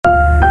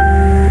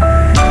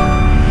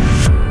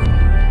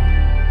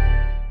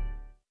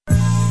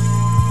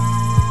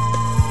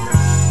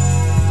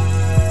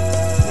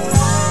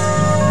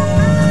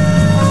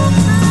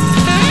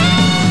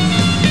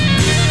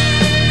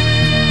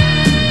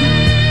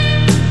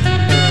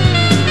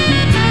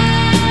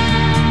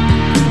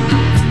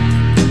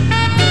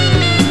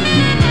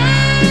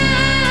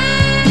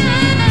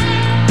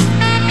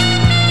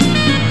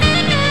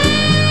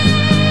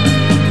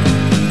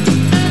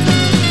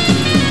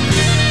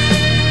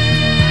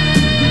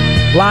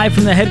Live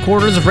from the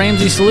headquarters of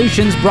Ramsey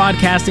Solutions,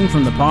 broadcasting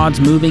from the Pods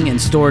Moving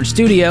and Storage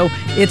Studio,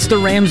 it's The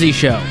Ramsey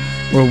Show,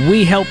 where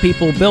we help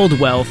people build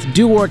wealth,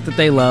 do work that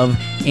they love,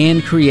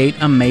 and create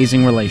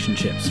amazing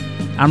relationships.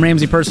 I'm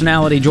Ramsey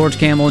personality George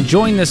Campbell,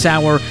 joined this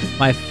hour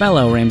by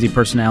fellow Ramsey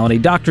personality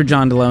Dr.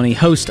 John Deloney,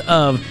 host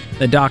of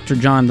the Dr.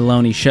 John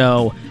Deloney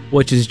Show,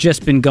 which has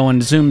just been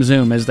going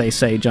zoom, as they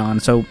say, John.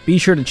 So be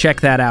sure to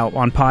check that out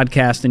on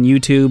podcast and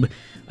YouTube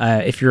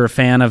if you're a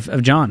fan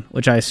of John,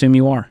 which I assume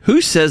you are. Who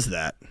says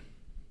that?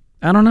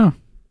 I don't know.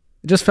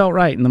 It just felt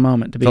right in the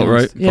moment, to be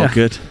honest. Felt right? Felt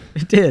good?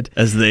 It did.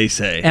 As they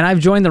say. And I've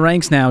joined the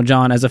ranks now,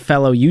 John, as a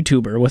fellow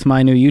YouTuber with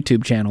my new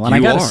YouTube channel. And I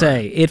got to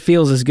say, it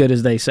feels as good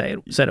as they said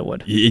it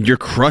would. You're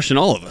crushing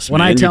all of us, When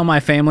I tell my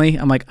family,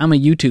 I'm like, I'm a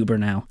YouTuber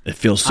now. It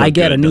feels so I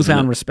get good, a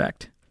newfound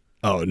respect.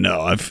 Oh,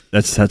 no.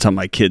 That's how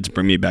my kids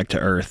bring me back to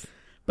earth.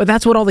 But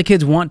that's what all the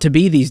kids want to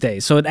be these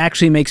days, so it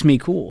actually makes me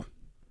cool.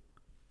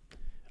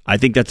 I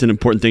think that's an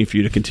important thing for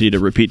you to continue to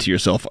repeat to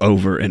yourself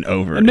over and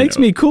over. It makes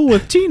me cool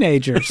with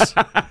teenagers.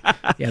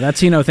 Yeah, that's,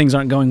 things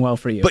aren't going well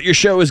for you. But your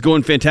show is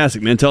going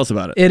fantastic, man. Tell us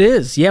about it. It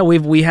is. Yeah,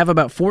 we have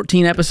about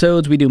 14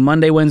 episodes. We do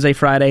Monday, Wednesday,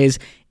 Fridays.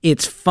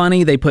 It's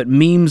funny. They put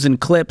memes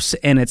and clips,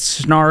 and it's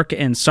snark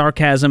and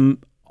sarcasm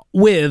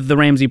with the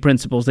Ramsey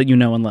principles that you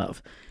know and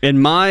love.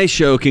 And my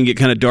show can get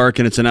kind of dark,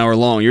 and it's an hour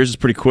long. Yours is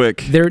pretty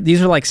quick. These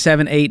are like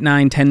 7, 8,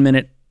 9,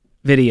 10-minute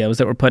videos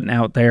that we're putting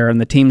out there, and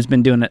the team's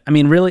been doing it. I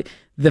mean, really,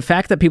 the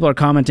fact that people are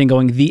commenting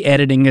going, the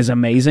editing is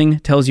amazing,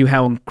 tells you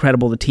how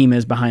incredible the team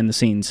is behind the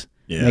scenes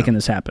making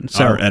this happen.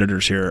 So our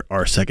editors here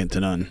are second to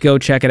none. Go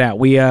check it out.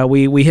 We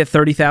hit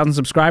 30,000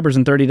 subscribers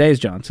in 30 days,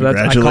 John. So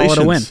I call it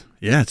a win.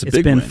 Yeah, it's big win.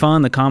 It's been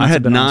fun. The comments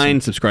have been awesome. I had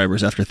 9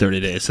 subscribers after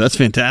 30 days, so that's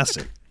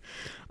fantastic.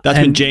 That's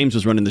when James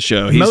was running the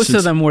show. Most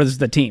of them was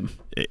the team.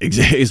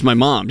 It's my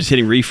mom, just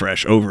hitting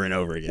refresh over and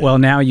over again. Well,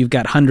 now you've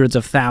got hundreds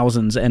of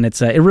thousands, and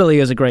it really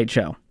is a great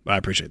show. I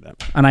appreciate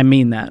that. And I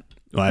mean that,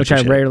 which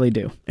I rarely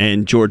do.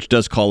 And George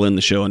does call in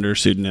the show under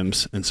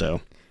pseudonyms, and so...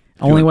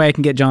 Only way I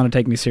can get John to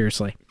take me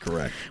seriously.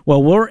 Correct.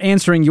 Well, we're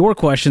answering your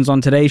questions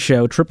on today's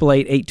show.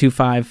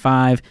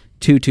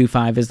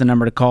 888-825-5225 is the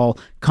number to call.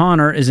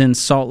 Connor is in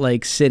Salt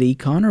Lake City.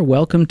 Connor,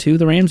 welcome to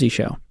The Ramsey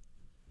Show.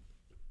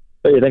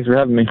 Hey, thanks for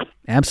having me.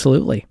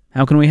 Absolutely.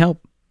 How can we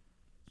help?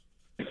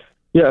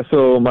 Yeah,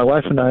 so my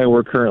wife and I,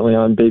 we're currently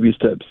on baby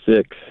step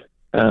 6,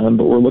 but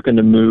we're looking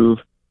to move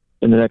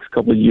in the next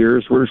couple of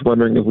years. We're just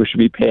wondering if we should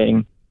be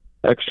paying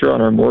extra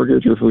on our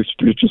mortgage or if we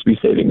should just be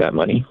saving that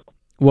money.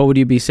 What would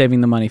you be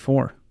saving the money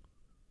for?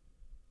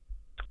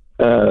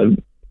 I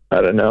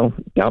don't know.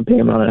 Down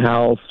payment on a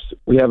house.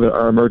 We have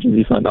our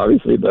emergency fund,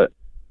 obviously, but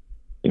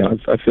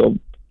I feel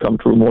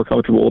more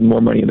comfortable with more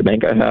money in the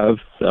bank I have.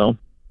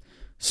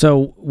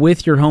 So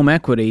with your home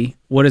equity,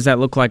 what does that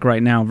look like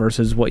right now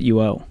versus what you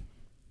owe?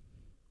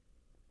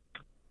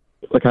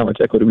 Like how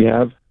much equity we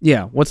have?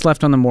 Yeah. What's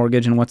left on the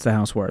mortgage and what's the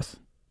house worth?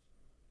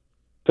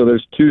 So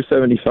there's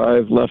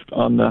 $275 left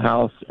on the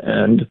house,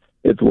 and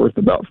it's worth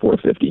about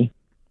 $450.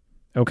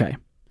 Okay.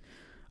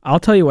 I'll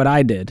tell you what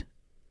I did.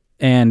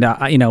 And,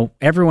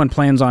 everyone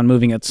plans on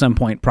moving at some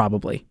point,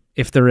 probably,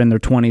 if they're in their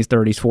 20s,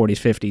 30s, 40s,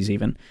 50s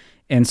even.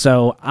 And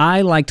so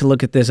I like to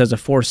look at this as a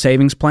forced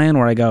savings plan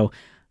where I go,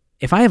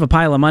 if I have a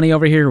pile of money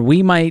over here,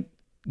 we might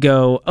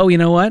go, oh, you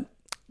know what?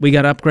 We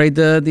got to upgrade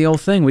the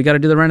old thing. We got to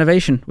do the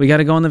renovation. We got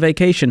to go on the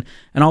vacation.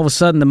 And all of a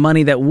sudden, the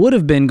money that would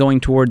have been going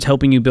towards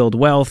helping you build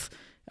wealth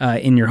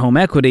in your home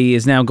equity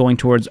is now going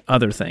towards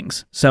other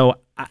things. So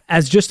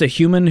as just a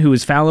human who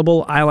is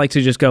fallible, I like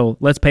to just go,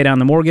 let's pay down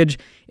the mortgage.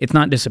 It's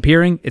not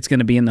disappearing. It's going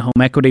to be in the home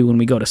equity when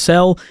we go to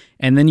sell.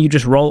 And then you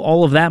just roll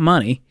all of that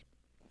money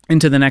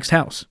into the next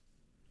house.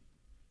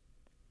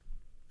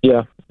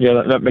 Yeah,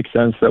 that makes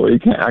sense. That way you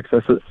can't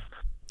access it.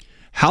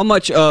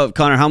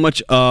 Connor, how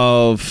much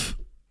of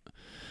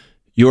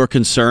your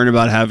concern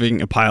about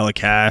having a pile of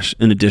cash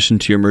in addition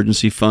to your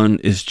emergency fund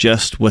is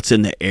just what's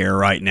in the air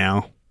right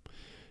now?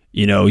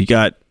 You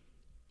got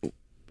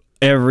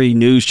every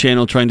news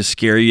channel trying to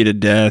scare you to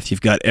death. You've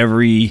got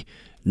every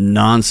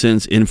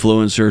nonsense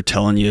influencer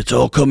telling you it's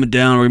all coming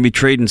down. We're going to be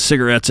trading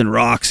cigarettes and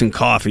rocks and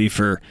coffee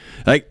for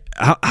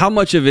how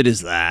much of it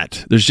is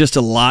that? There's just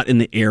a lot in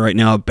the air right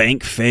now. A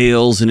bank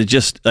fails, and it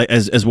just,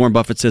 as Warren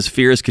Buffett says,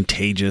 fear is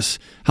contagious.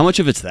 How much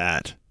of it's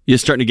that? You're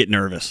starting to get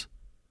nervous.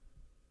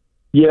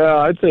 Yeah,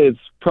 I'd say it's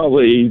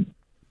probably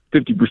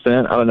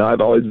 50%. I don't know. I've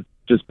always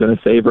just been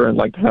a saver and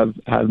like to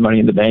have money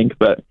in the bank.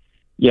 But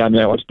yeah,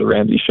 I watch the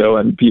Ramsey Show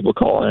and people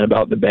call in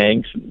about the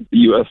banks and the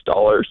U.S.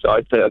 dollar. So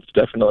I'd say that's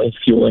definitely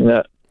fueling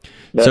that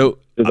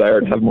desire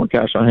to have more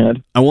cash on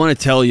hand. I want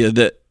to tell you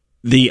that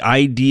the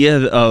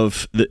idea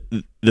of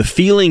the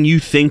feeling you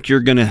think you're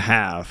going to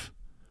have,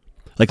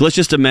 like let's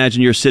just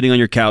imagine you're sitting on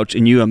your couch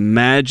and you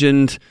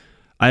imagined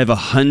I have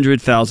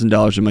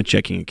 $100,000 in my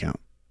checking account.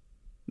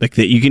 Like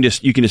that, you can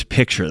just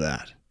picture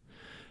that,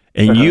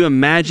 and you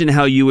imagine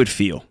how you would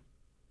feel.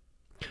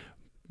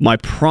 My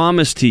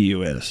promise to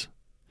you is,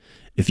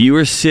 if you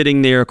were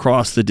sitting there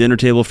across the dinner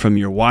table from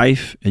your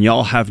wife and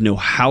y'all have no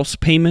house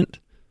payment,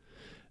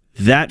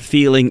 that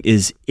feeling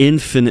is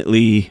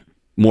infinitely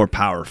more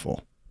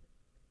powerful.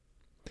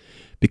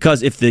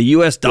 Because if the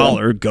U.S.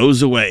 dollar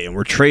goes away and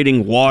we're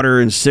trading water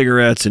and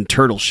cigarettes and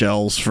turtle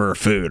shells for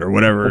food or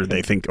whatever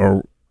they think,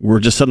 or we're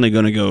just suddenly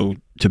going to go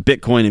to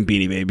Bitcoin and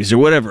Beanie Babies or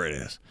whatever it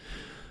is,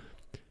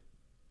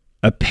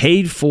 a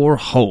paid-for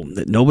home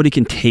that nobody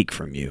can take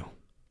from you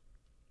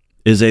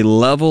is a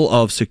level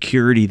of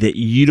security that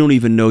you don't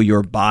even know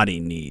your body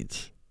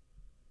needs.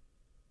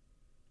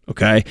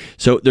 Okay?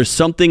 So there's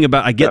something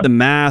about, I get the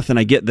math and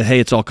I get the, hey,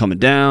 it's all coming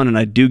down, and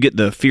I do get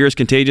the fear is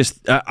contagious.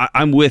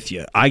 I'm with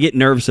you. I get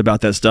nervous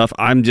about that stuff.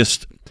 I'm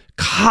just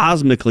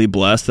cosmically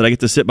blessed that I get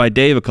to sit by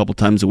Dave a couple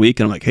times a week,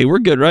 and I'm like, hey, we're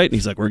good, right? And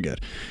he's like, we're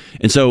good.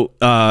 And so,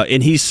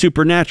 and he's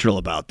supernatural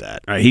about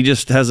that, right? He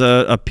just has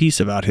a peace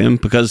about him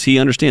because he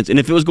understands. And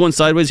if it was going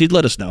sideways, he'd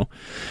let us know.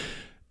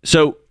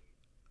 So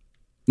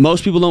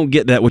most people don't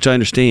get that, which I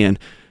understand.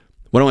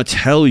 What I want to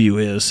tell you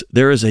is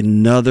there is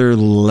another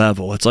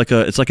level. It's like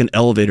an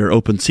elevator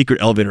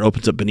secret elevator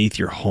opens up beneath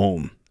your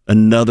home.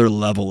 Another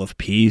level of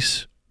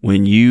peace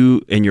when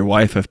you and your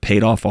wife have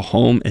paid off a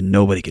home and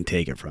nobody can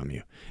take it from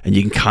you. And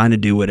you can kind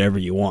of do whatever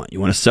you want. You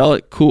want to sell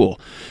it? Cool.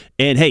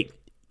 And hey,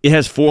 it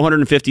has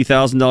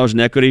 $450,000 in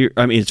equity.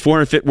 I mean, it's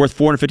worth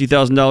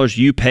 $450,000.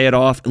 You pay it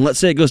off, and let's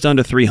say it goes down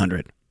to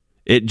 $300,000.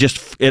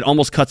 It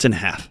almost cuts in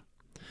half.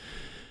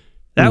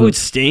 That would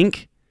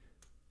stink,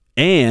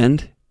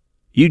 and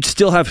you'd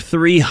still have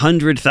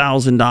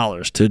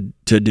 $300,000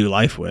 to do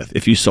life with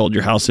if you sold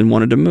your house and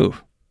wanted to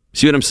move.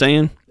 See what I'm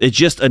saying? It's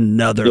just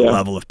another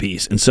level of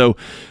peace. And so,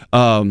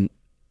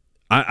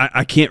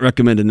 I can't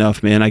recommend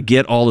enough, man. I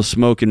get all the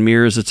smoke and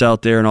mirrors that's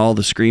out there and all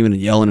the screaming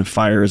and yelling and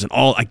fires and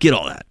all. I get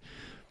all that.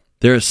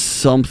 There's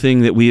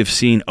something that we have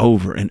seen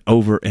over and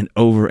over and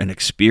over and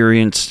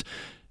experienced.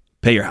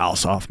 Pay your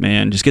house off,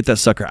 man. Just get that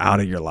sucker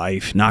out of your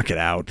life. Knock it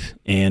out.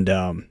 And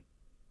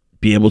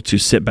be able to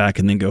sit back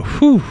and then go,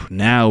 whew,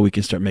 now we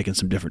can start making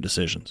some different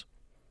decisions.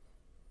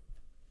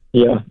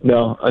 Yeah,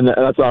 no, and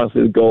that's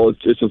honestly the goal.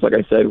 It's just like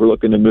I said, we're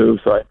looking to move.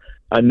 So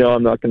I know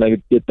I'm not going to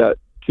get that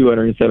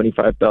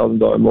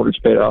 $275,000 mortgage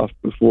paid off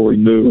before we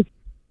move.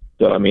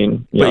 So I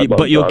mean,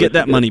 but you'll get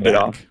that money back.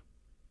 Off.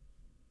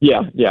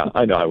 Yeah,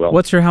 I know I will.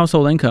 What's your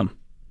household income?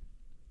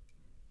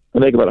 I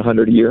make about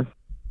 $100 a year.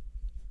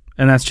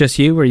 And that's just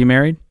you? Are you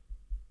married?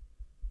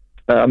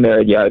 I'm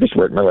married. Yeah, I just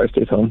work. My wife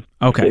stays home.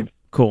 Okay,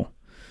 cool.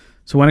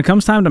 So when it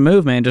comes time to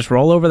move, man, just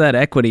roll over that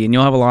equity and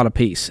you'll have a lot of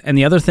peace. And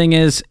the other thing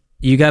is,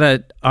 you got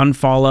to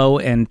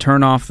unfollow and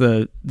turn off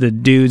the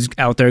dudes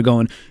out there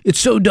going, it's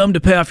so dumb to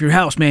pay off your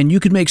house, man. You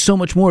could make so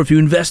much more if you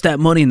invest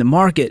that money in the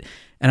market.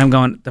 And I'm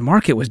going, the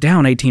market was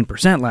down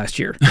 18% last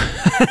year.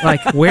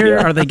 Like, where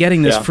are they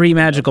getting this free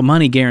magical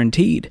money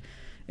guaranteed?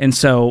 And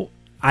so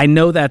I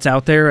know that's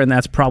out there, and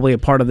that's probably a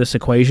part of this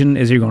equation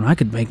is you're going, I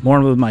could make more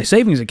with my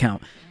savings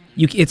account.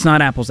 It's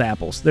not apples to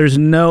apples. There's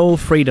no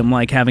freedom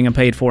like having a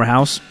paid-for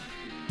house.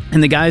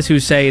 And the guys who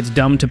say it's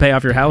dumb to pay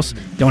off your house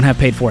don't have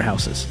paid-for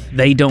houses.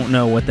 They don't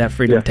know what that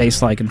freedom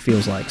tastes like and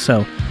feels like.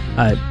 So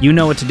you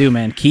know what to do,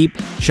 man. Keep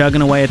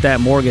chugging away at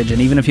that mortgage,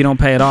 and even if you don't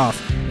pay it off,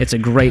 it's a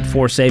great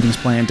forced savings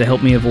plan to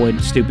help me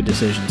avoid stupid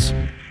decisions.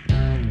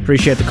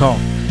 Appreciate the call.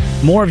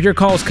 More of your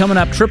calls coming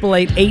up,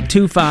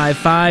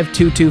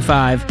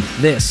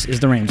 888-825-5225. This is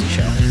The Ramsey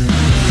Show.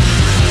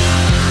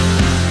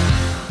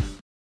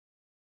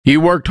 You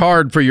worked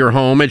hard for your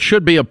home. It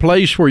should be a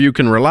place where you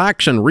can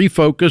relax and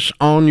refocus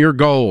on your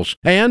goals.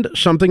 And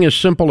something as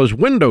simple as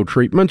window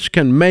treatments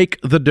can make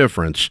the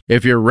difference.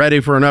 If you're ready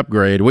for an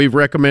upgrade, we've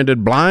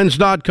recommended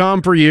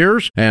Blinds.com for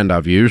years, and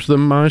I've used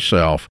them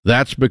myself.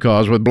 That's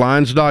because with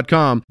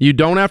Blinds.com, you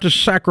don't have to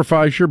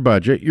sacrifice your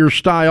budget, your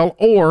style,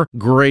 or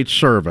great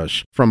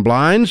service. From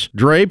blinds,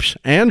 drapes,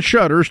 and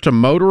shutters to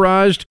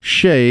motorized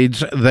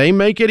shades, they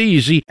make it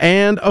easy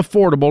and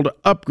affordable to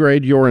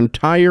upgrade your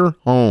entire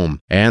home.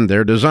 And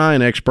their design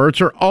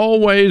experts are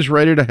always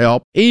ready to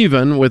help,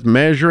 even with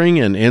measuring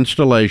and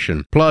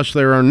installation. Plus,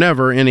 there are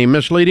never any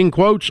misleading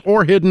quotes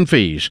or hidden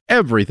fees.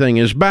 Everything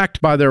is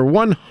backed by their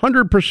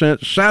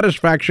 100%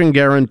 satisfaction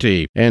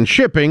guarantee, and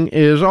shipping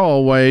is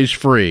always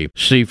free.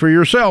 See for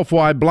yourself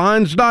why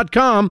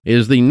Blinds.com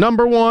is the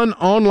 #1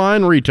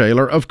 online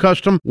retailer of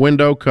custom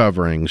window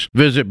coverings.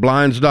 Visit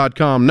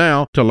Blinds.com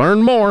now to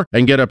learn more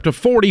and get up to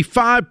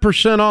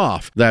 45%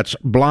 off. That's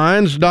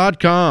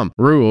Blinds.com.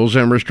 Rules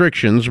and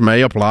restrictions may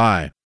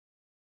apply.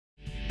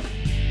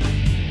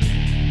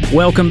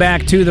 Welcome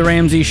back to The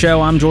Ramsey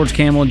Show. I'm George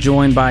Kamel,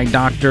 joined by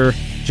Dr.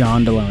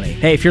 John Deloney.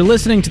 Hey, if you're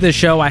listening to this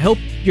show, I hope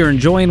you're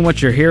enjoying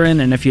what you're hearing,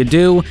 and if you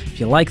do, if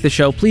you like the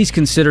show, please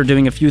consider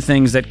doing a few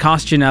things that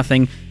cost you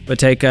nothing, but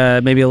take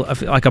maybe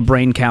like a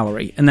brain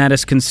calorie, and that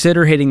is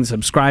consider hitting the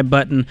subscribe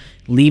button,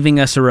 leaving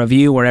us a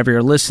review wherever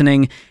you're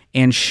listening,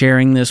 and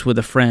sharing this with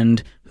a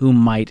friend who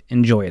might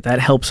enjoy it. That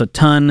helps a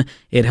ton.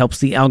 It helps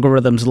the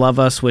algorithms love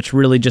us, which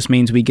really just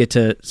means we get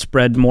to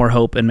spread more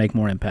hope and make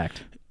more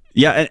impact.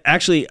 Yeah, and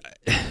actually,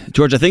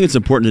 George, I think it's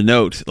important to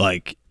note,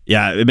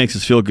 it makes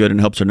us feel good and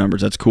helps our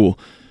numbers. That's cool.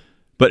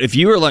 But if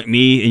you are like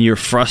me and you're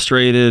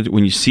frustrated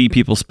when you see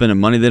people spending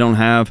money they don't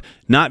have,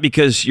 not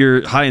because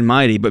you're high and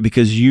mighty, but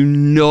because you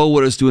know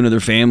what it's doing to their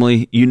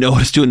family, you know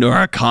what it's doing to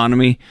our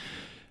economy,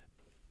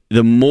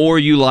 the more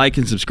you like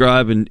and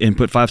subscribe and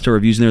put 5-star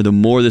reviews in there, the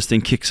more this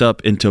thing kicks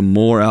up into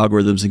more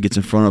algorithms and gets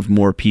in front of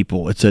more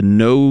people.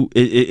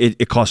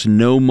 It costs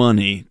no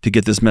money to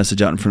get this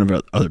message out in front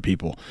of other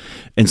people.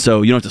 And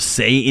so you don't have to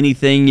say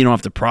anything. You don't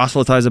have to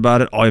proselytize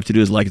about it. All you have to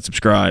do is like and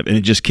subscribe, and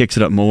it just kicks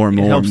it up more and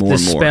more and more and more. It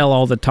helps dispel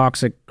all the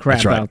toxic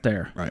crap out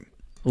there. Right.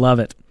 Love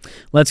it.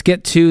 Let's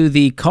get to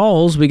the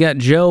calls. We got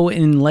Joe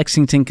in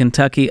Lexington,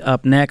 Kentucky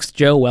up next.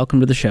 Joe, welcome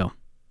to the show.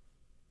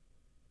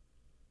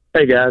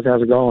 Hey, guys.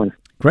 How's it going?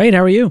 Great.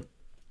 How are you?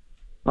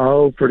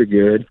 Oh, pretty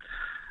good.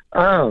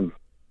 I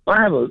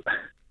have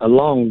a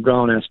long,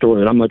 drawn-out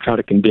story that I'm going to try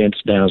to condense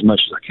down as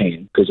much as I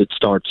can because it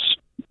starts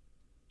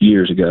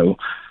years ago.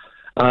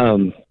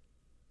 My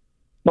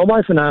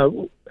wife and I,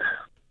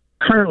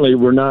 currently,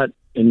 we're not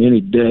in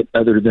any debt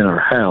other than our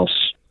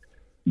house,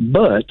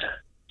 but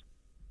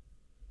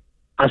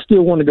I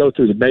still want to go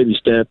through the baby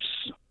steps.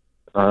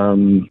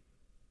 Okay,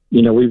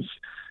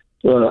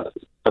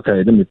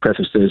 let me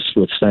preface this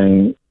with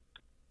saying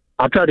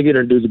I tried to get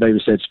her to do the baby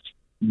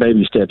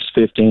steps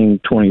 15,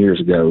 20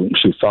 years ago.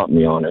 She fought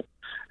me on it,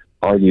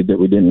 argued that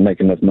we didn't make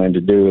enough money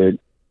to do it,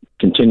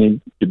 continued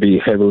to be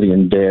heavily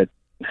in debt.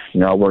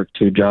 I worked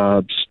 2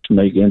 jobs to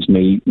make ends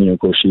meet. Of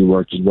course, she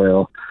worked as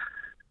well.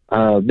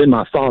 Then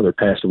my father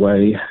passed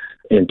away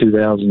in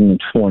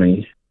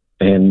 2020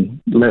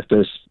 and left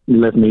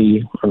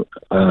me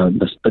a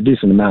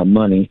decent amount of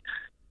money.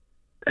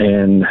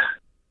 And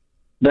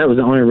that was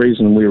the only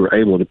reason we were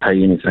able to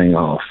pay anything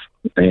off.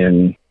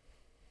 And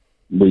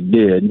we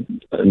did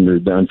under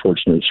the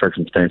unfortunate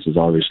circumstances,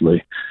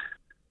 obviously.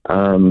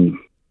 Some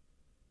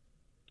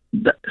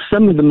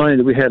of the money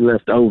that we had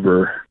left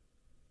over,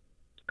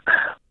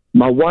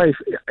 my wife,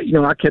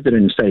 I kept it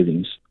in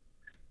savings,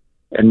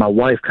 and my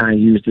wife kind of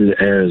used it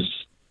as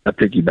a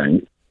piggy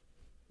bank.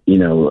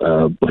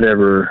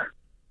 Whenever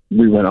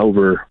we went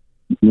over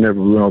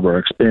our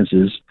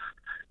expenses,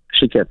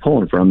 she kept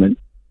pulling from it,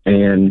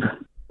 and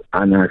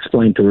I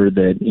explained to her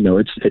that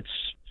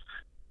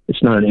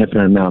it's not an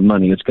infinite amount of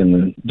money. It's going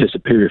to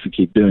disappear if you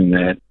keep doing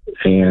that.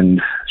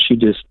 And she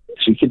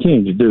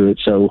continued to do it.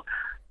 So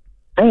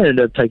I ended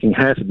up taking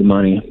half of the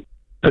money,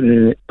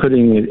 putting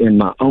it in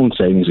my own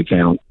savings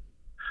account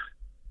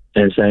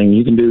and saying,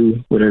 you can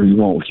do whatever you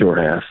want with your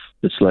half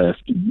that's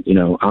left.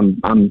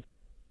 I'm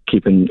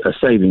keeping a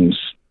savings.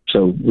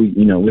 So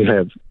we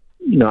have,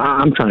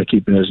 I'm trying to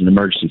keep it as an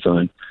emergency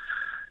fund.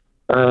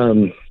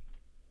 Of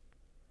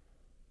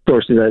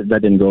course that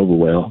didn't go over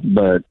well,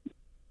 but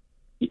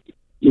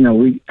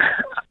we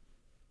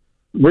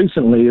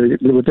recently,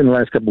 within the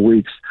last couple of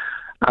weeks,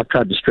 I've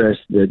tried to stress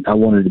that I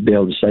wanted to be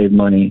able to save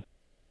money,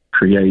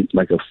 create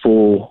like a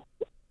full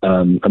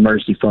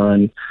emergency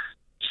fund,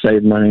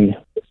 save money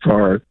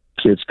for our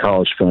kids'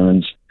 college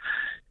funds.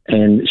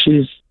 And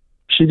she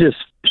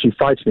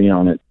fights me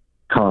on it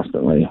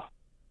constantly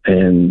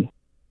and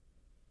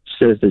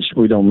says that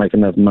we don't make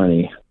enough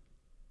money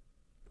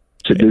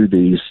to do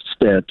these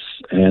steps.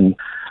 And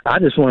I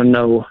just want to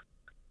know,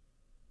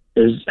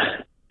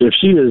 if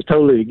she is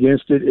totally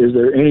against it, is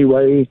there any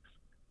way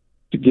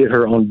to get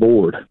her on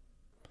board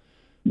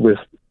with,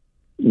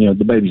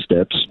 the baby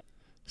steps?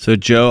 So,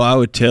 Joe, I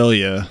would tell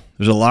you,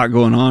 there's a lot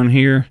going on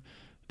here.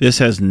 This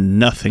has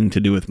nothing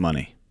to do with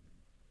money.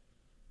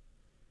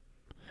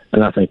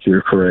 And I think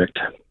you're correct.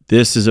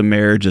 This is a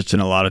marriage that's in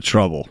a lot of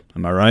trouble.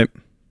 Am I right?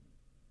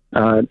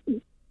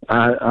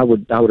 I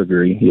would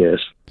agree, yes.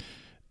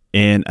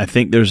 And I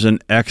think there's an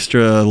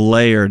extra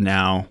layer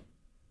now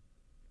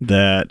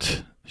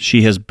that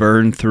she has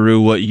burned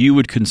through what you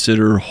would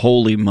consider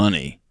holy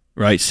money,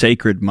 right?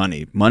 Sacred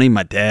money. Money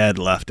my dad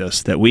left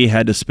us that we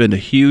had to spend a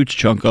huge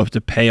chunk of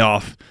to pay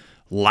off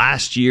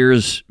last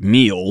year's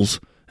meals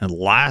and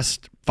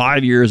last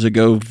 5 years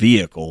ago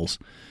vehicles.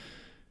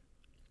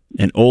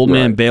 And old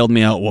man bailed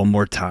me out one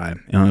more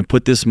time. And I'm going to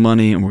put this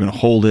money and we're going to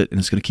hold it and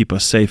it's going to keep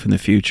us safe in the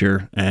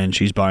future. And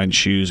she's buying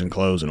shoes and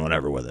clothes and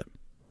whatever with it.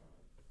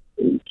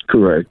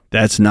 Correct.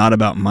 That's not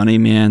about money,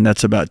 man.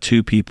 That's about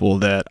 2 people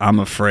that I'm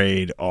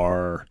afraid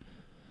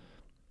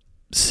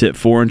sit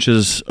 4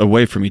 inches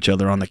away from each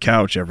other on the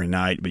couch every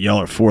night, but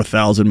y'all are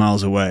 4,000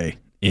 miles away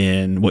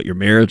in what your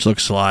marriage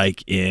looks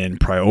like, in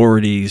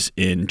priorities,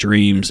 in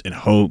dreams, in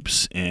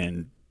hopes,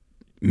 in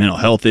mental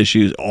health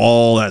issues,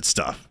 all that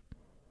stuff.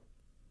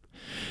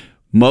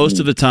 Most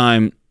of the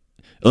time,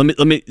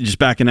 let me just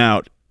backing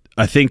out.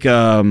 I think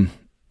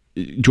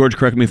George,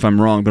 correct me if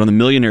I'm wrong, but on the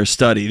Millionaire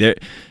Study,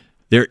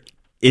 there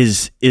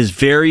is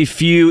very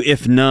few,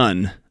 if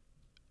none,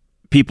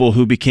 people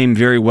who became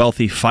very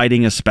wealthy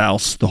fighting a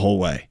spouse the whole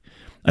way.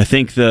 I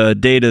think the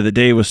data that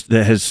Dave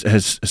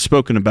has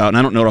spoken about, and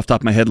I don't know it off the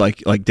top of my head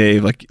like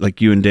Dave,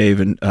 like you and Dave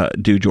and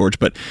do, George,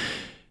 but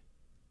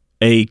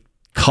a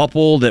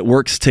couple that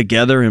works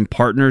together in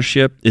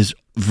partnership is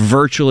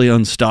virtually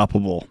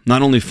unstoppable,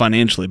 not only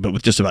financially, but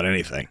with just about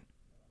anything.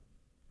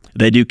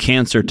 They do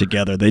cancer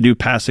together. They do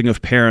passing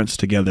of parents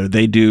together.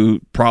 They do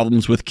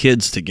problems with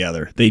kids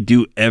together. They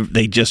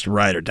just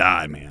ride or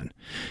die, man.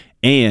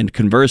 And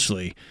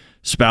conversely,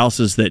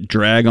 spouses that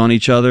drag on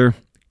each other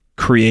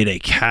create a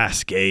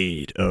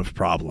cascade of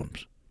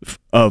problems.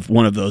 of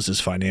one of those is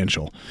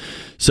financial.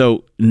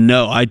 So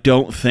no, I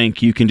don't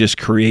think you can just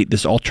create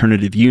this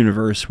alternative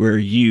universe where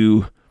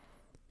you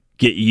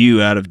get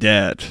you out of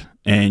debt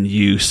and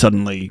you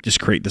suddenly just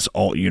create this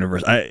alt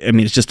universe. I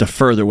mean, it's just a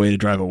further way to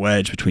drive a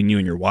wedge between you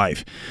and your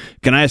wife.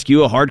 Can I ask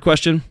you a hard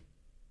question?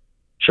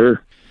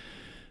 Sure.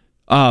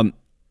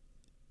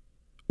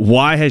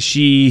 Why has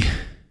she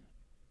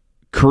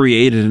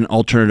created an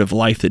alternative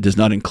life that does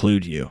not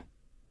include you?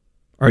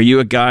 Are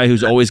you a guy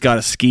who's always got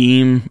a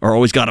scheme or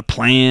always got a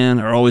plan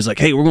or always like,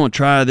 hey, we're going to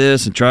try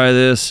this and try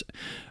this?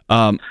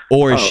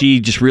 Or is she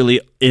just really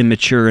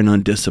immature and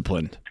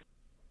undisciplined?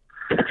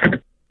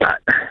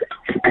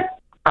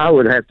 I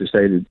would have to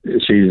say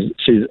that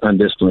she's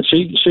undisciplined.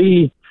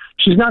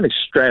 She's not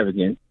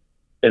extravagant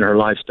in her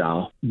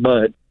lifestyle,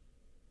 but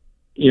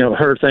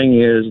her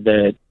thing is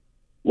that,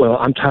 well,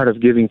 I'm tired of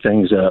giving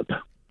things up.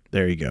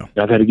 There you go.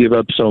 I've had to give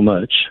up so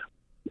much,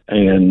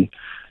 and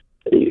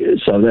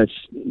so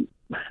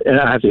and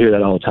I have to hear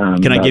that all the time.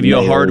 Can I give you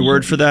a hard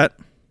word for that?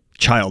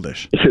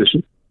 Childish.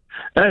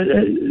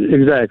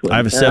 Exactly. I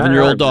have a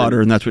 7-year-old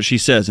daughter, and that's what she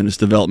says, and it's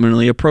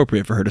developmentally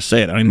appropriate for her to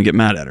say it. I don't even get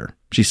mad at her.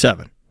 She's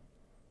 7.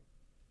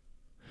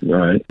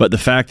 Right. But the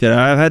fact that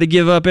I've had to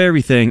give up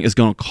everything is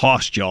going to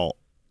cost y'all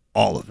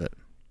all of it.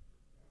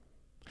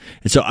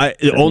 And so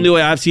the only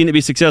way I've seen it be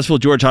successful,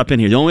 George, hop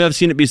in here. The only way I've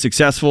seen it be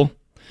successful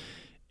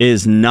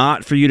is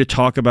not for you to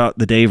talk about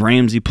the Dave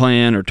Ramsey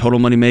plan or Total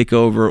Money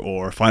Makeover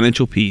or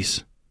Financial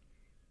Peace,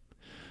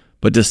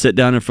 but to sit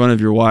down in front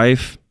of your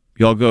wife.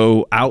 Y'all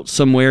go out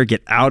somewhere,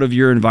 get out of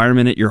your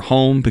environment at your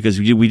home, because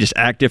we just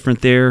act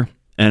different there.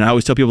 And I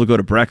always tell people to go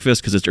to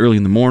breakfast because it's early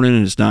in the morning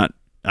and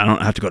I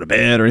don't have to go to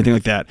bed or anything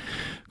like that.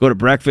 Go to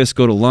breakfast,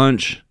 go to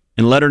lunch,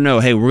 and let her know,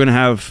 hey, we're going to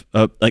have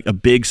a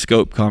big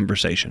scope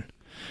conversation.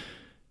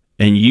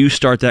 And you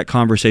start that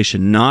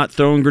conversation not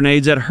throwing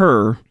grenades at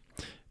her.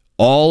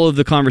 All of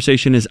the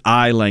conversation is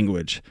I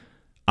language.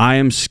 I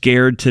am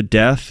scared to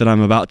death that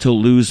I'm about to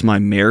lose my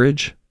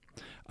marriage.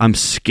 I'm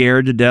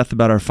scared to death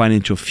about our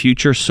financial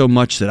future so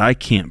much that I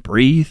can't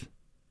breathe.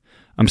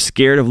 I'm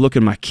scared of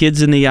looking my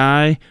kids in the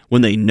eye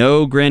when they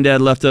know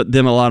granddad left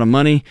them a lot of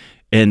money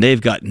and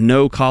they've got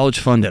no college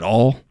fund at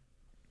all.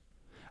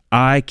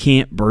 I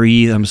can't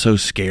breathe. I'm so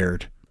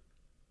scared.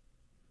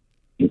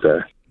 Okay.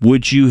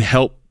 Would you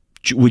help?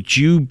 Would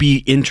you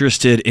be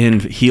interested in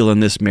healing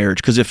this marriage?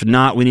 Because if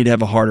not, we need to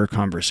have a harder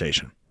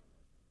conversation.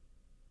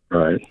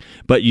 Right.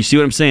 But you see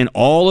what I'm saying?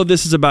 All of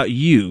this is about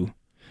you.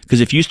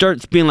 Because if you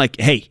start being like,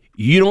 hey,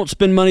 you don't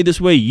spend money this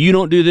way, you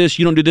don't do this,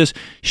 you don't do this,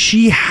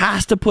 she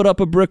has to put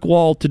up a brick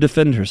wall to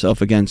defend herself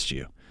against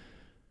you.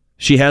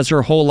 She has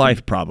her whole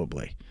life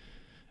probably.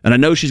 And I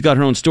know she's got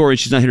her own story.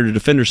 She's not here to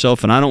defend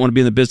herself, and I don't want to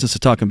be in the business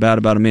of talking bad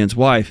about a man's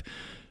wife.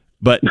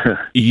 But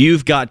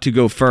you've got to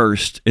go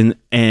first and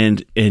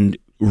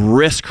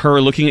risk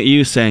her looking at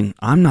you saying,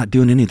 I'm not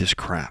doing any of this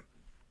crap.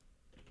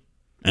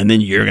 And then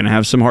you're going to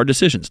have some hard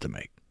decisions to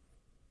make.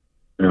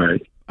 All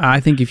right. I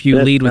think if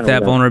you lead with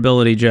that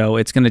vulnerability, Joe,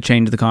 it's going to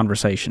change the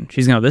conversation.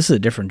 She's going to go, this is a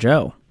different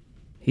Joe.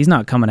 He's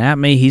not coming at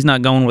me. He's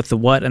not going with the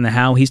what and the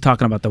how. He's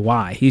talking about the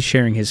why. He's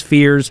sharing his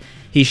fears.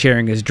 He's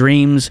sharing his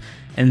dreams.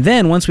 And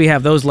then once we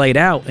have those laid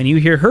out and you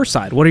hear her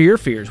side, what are your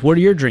fears? What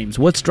are your dreams?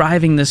 What's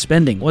driving this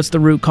spending? What's the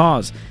root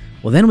cause?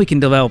 Well, then we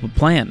can develop a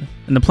plan.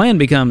 And the plan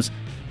becomes,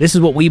 this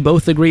is what we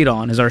both agreed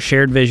on is our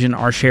shared vision,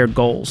 our shared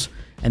goals.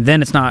 And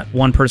then it's not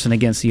one person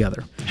against the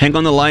other. Hang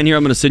on the line here.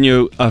 I'm going to send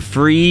you a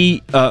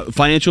free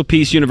Financial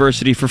Peace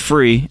University for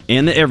free,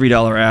 and the Every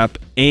Dollar app,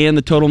 and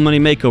the Total Money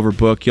Makeover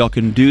book. Y'all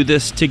can do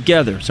this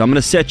together. So I'm going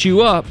to set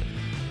you up.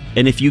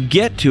 And if you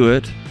get to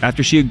it,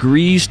 after she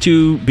agrees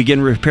to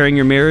begin repairing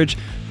your marriage,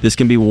 this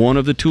can be one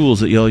of the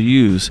tools that you'll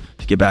use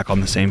to get back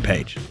on the same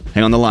page.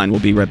 Hang on the line. We'll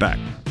be right back.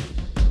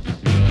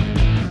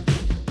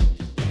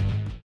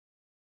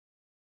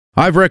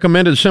 I've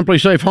recommended Simply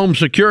Safe Home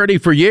Security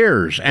for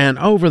years, and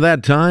over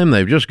that time,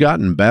 they've just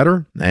gotten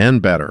better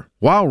and better,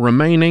 while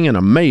remaining an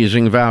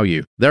amazing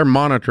value. Their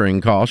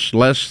monitoring costs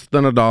less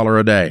than $1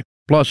 a day.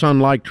 Plus,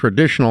 unlike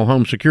traditional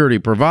home security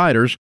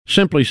providers,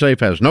 Simply Safe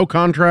has no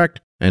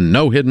contract and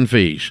no hidden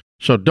fees.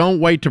 So don't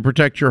wait to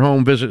protect your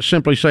home. Visit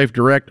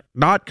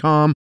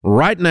simplysafedirect.com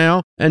right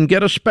now and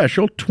get a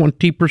special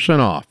 20%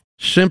 off.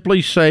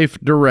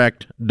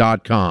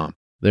 simplysafedirect.com.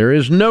 There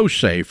is no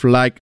safe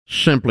like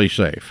Simply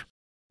Safe.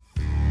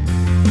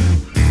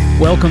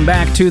 Welcome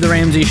back to The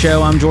Ramsey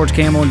Show. I'm George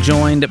Camel,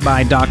 joined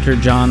by Dr.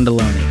 John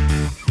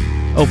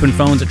Deloney. Open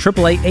phones at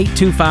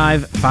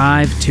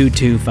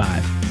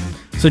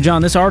 888-825-5225. So,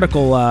 John, this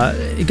article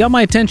it got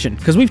my attention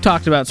because we've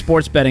talked about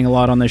sports betting a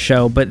lot on this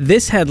show, but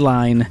this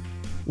headline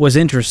was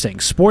interesting.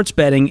 Sports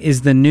betting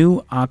is the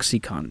new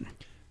OxyContin.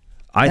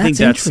 I think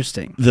that's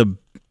interesting.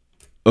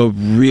 A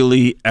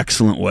really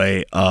excellent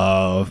way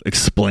of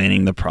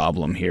explaining the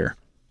problem here.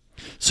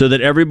 So that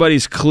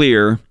everybody's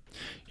clear,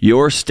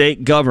 your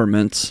state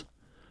governments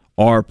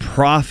are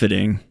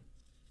profiting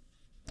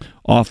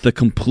off the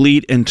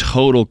complete and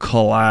total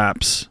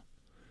collapse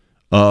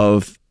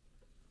of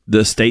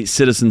the state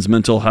citizens'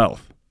 mental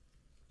health.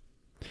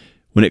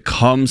 when it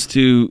comes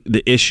to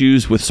the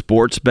issues with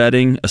sports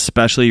betting,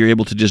 especially you're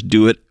able to just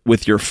do it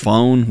with your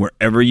phone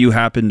wherever you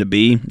happen to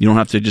be. You don't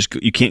have to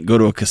you can't go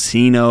to a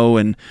casino,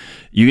 and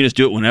you can just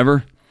do it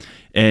whenever.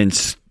 And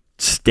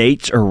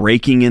states are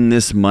raking in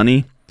this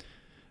money.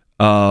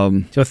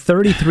 So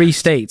 33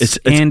 states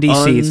and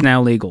D.C. it's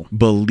now legal.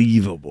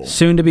 Unbelievable.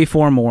 Soon to be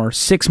 4 more.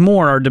 6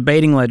 more are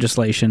debating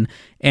legislation.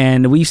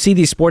 And we see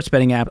these sports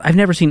betting apps. I've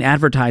never seen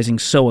advertising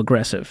so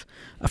aggressive.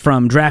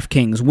 From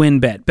DraftKings,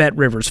 WynnBET,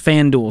 BetRivers,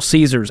 FanDuel,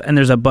 Caesars, and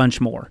there's a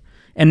bunch more.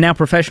 And now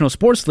professional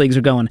sports leagues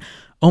are going,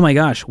 oh my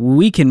gosh,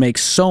 we can make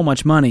so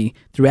much money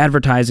through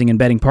advertising and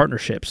betting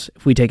partnerships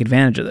if we take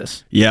advantage of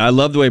this. Yeah, I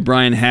love the way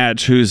Brian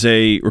Hatch, who's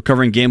a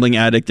recovering gambling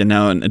addict and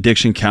now an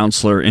addiction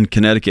counselor in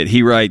Connecticut,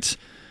 he writes,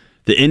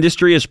 the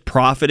industry is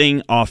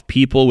profiting off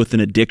people with an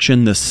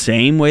addiction the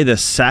same way the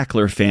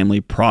Sackler family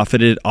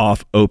profited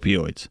off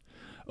opioids.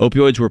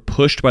 Opioids were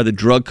pushed by the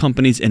drug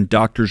companies and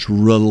doctors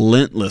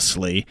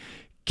relentlessly.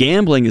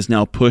 Gambling is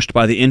now pushed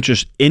by the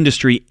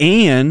industry,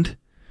 and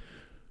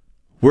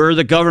we're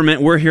the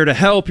government. We're here to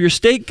help your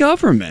state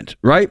government,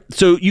 right?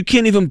 So you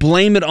can't even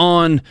blame it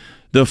on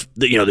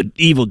the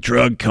evil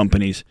drug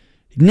companies.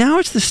 Now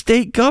it's the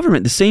state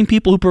government, the same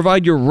people who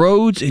provide your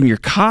roads and your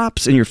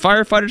cops and your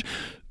firefighters.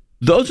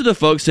 Those are the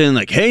folks saying,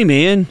 like, hey,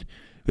 man,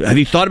 have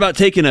you thought about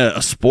taking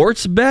a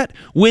sports bet?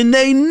 When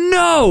they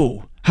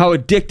know how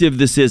addictive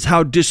this is,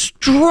 how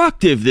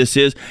destructive this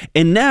is.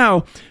 And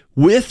now,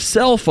 with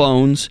cell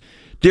phones,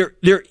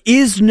 there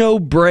is no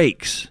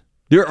breaks.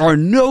 There are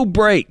no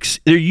breaks.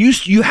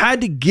 You had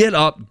to get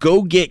up,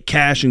 go get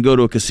cash, and go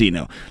to a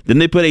casino. Then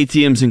they put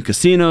ATMs in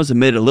casinos and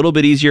made it a little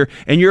bit easier,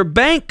 and your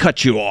bank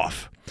cut you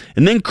off.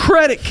 And then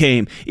credit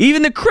came.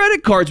 Even the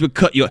credit cards would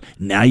cut you off.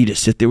 Now you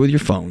just sit there with your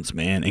phones,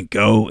 man, and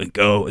go and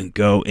go and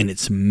go, and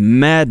it's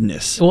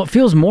madness. Well, it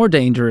feels more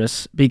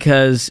dangerous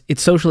because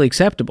it's socially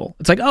acceptable.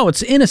 It's like, oh,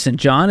 it's innocent,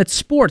 John. It's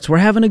sports. We're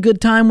having a good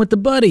time with the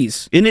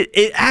buddies. And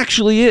it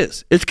actually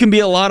is. It can be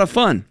a lot of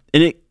fun,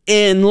 and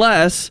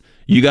unless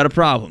you got a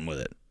problem with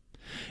it.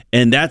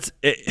 And that's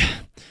it.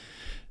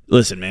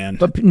 Listen, man.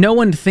 But no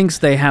one thinks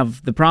they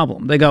have the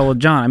problem. They go, well,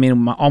 John, I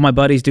mean, all my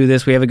buddies do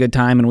this. We have a good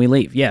time, and we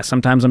leave. Yeah,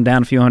 sometimes I'm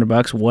down a few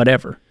 $100,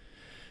 whatever.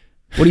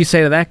 What do you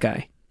say to that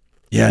guy?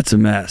 Yeah, it's a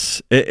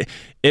mess.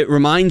 It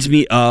reminds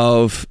me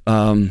of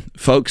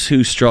folks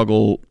who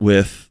struggle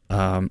with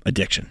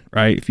addiction,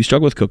 right? If you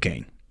struggle with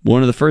cocaine,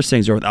 one of the first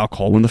things, or with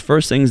alcohol, one of the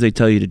first things they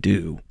tell you to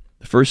do,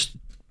 the first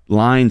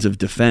lines of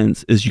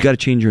defense is you got to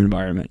change your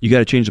environment. You got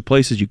to change the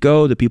places you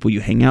go, the people you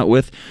hang out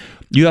with.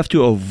 You have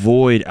to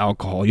avoid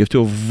alcohol. You have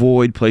to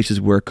avoid places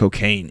where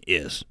cocaine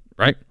is,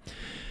 right?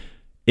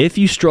 If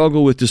you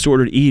struggle with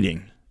disordered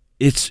eating,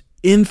 it's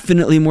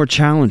infinitely more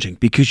challenging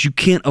because you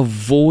can't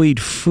avoid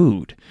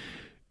food.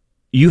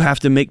 You have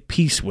to make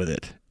peace with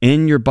it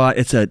in your body.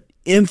 It's an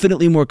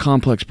infinitely more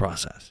complex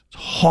process.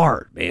 It's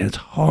hard, man. It's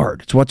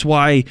hard. It's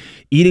why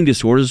eating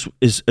disorders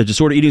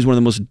disordered eating is one of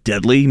the most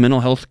deadly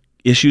mental health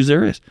issues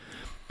there is.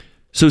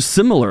 So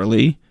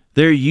similarly,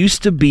 there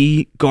used to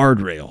be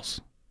guardrails.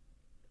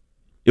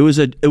 It was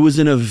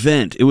an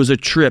event. It was a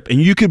trip,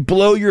 and you could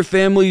blow your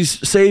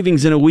family's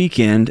savings in a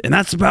weekend, and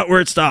that's about where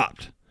it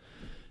stopped.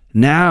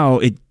 Now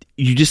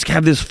you just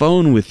have this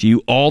phone with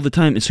you all the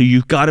time, and so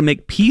you've got to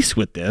make peace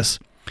with this.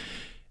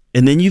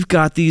 And then you've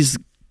got these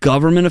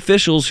government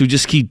officials who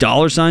just keep $,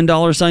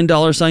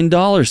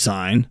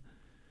 $,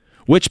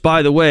 which,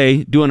 by the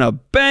way, doing a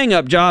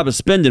bang-up job of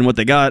spending what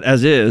they got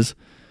as is.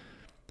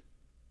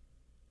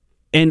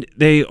 And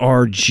they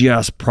are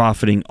just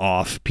profiting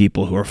off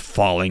people who are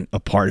falling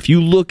apart. If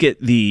you look at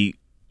the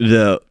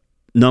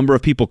number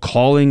of people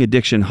calling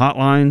addiction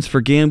hotlines for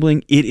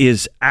gambling, it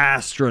is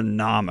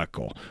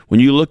astronomical.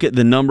 When you look at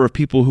the number of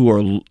people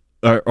who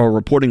are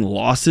reporting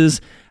losses,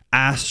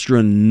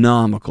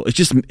 astronomical.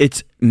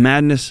 It's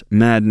madness.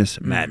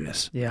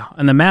 Yeah,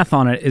 and the math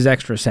on it is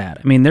extra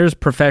sad. I mean, there's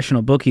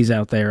professional bookies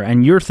out there,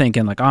 and you're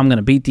thinking, like, oh, I'm going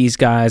to beat these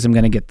guys. I'm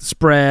going to get the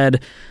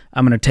spread.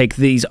 I'm going to take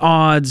these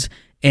odds.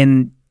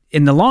 And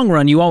in the long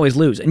run, you always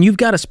lose. And you've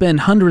got to spend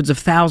hundreds of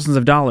thousands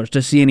of dollars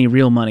to see any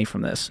real money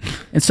from this.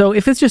 And so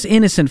if it's just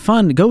innocent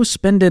fun, go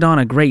spend it on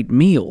a great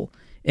meal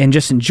and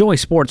just enjoy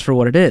sports for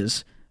what it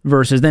is,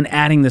 versus then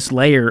adding this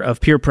layer of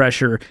peer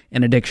pressure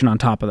and addiction on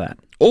top of that.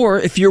 Or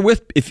if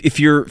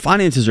your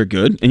finances are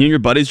good and you and your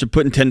buddies are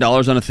putting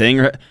 $10 on a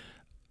thing, or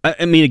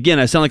I mean, again,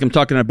 I sound like I'm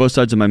talking out both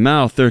sides of my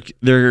mouth.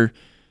 The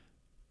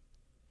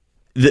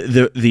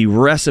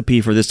recipe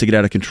for this to get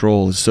out of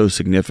control is so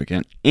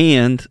significant.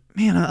 And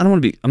man,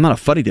 I'm not a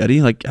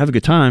fuddy-duddy, like, have a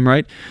good time,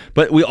 right?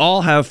 But we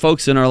all have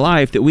folks in our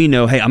life that we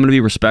know, hey, I'm going to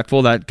be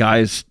respectful. That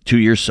guy's 2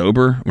 years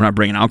sober. We're not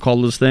bringing alcohol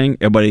to this thing.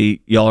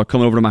 Everybody, y'all are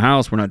coming over to my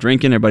house. We're not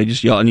drinking.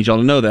 Everybody I need y'all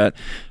to know that.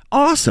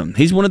 Awesome.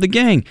 He's one of the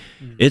gang.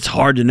 It's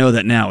hard to know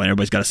that now, and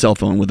everybody's got a cell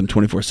phone with them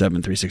 24/7,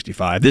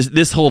 365.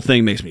 This whole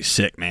thing makes me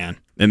sick, man.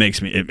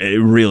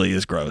 It really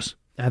is gross.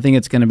 I think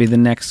it's going to be the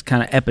next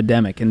kind of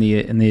epidemic in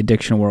the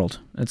addiction world.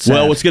 It's sad.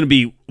 Well, it's going to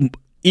be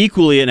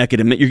equally an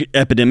epidemic. You're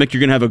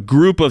going to have a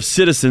group of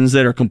citizens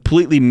that are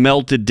completely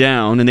melted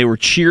down, and they were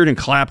cheered and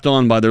clapped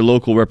on by their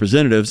local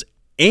representatives,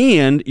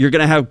 And you're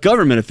going to have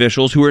government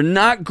officials who are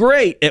not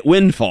great at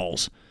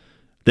windfalls.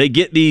 They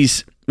get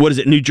these, what is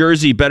it? New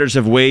Jersey bettors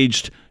have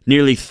waged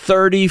nearly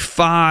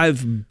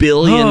 $35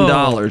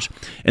 billion.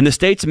 And the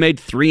state's made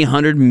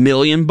 $300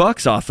 million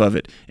off of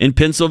it. In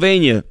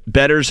Pennsylvania,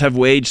 bettors have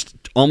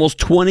waged almost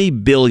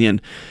 $20 billion,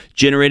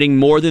 generating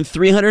more than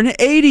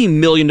 $380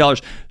 million.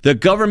 The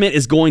government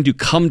is going to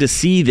come to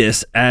see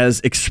this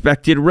as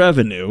expected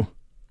revenue.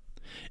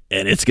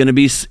 And it's going to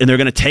be, and they're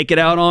going to take it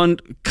out on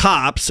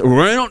cops.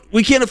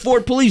 We can't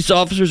afford police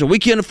officers, or we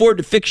can't afford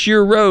to fix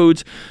your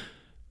roads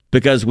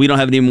because we don't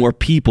have any more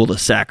people to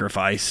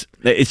sacrifice.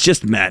 It's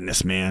just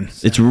madness, man.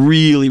 It's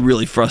really,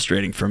 really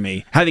frustrating for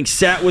me. Having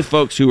sat with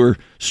folks who are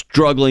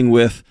struggling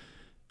with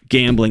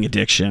gambling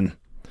addiction,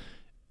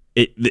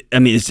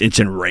 it's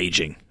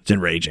enraging. It's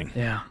enraging.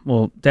 Yeah.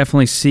 Well,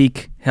 definitely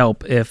seek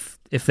help if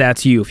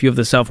that's you. If you have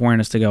the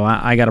self-awareness to go,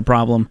 I got a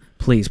problem,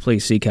 please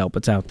seek help.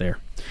 It's out there.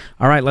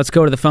 All right, let's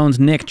go to the phones.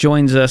 Nick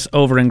joins us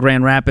over in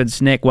Grand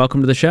Rapids. Nick,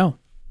 welcome to the show.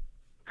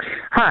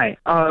 Hi.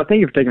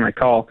 Thank you for taking my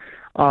call.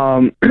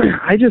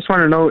 I just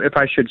want to know if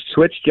I should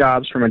switch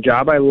jobs from a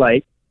job I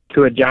like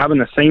to a job in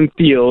the same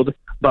field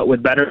but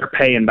with better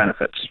pay and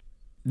benefits.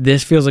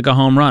 This feels like a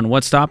home run.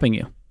 What's stopping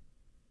you?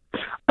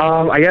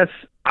 I guess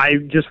I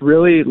just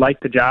really like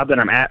the job that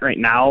I'm at right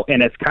now,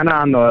 and it's kind of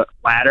on the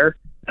ladder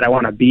that I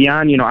want to be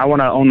on. You know, I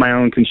want to own my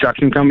own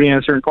construction company at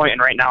a certain point, and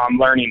right now I'm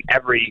learning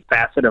every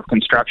facet of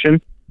construction.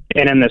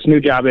 And in this new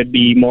job, it'd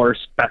be more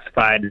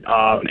specified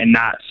and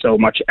not so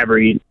much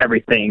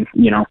everything,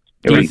 you know.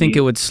 Do you think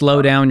it would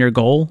slow down your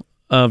goal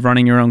of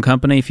running your own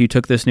company if you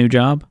took this new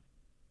job?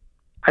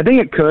 I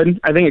think it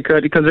could.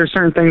 Because there's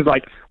certain things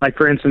like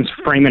for instance,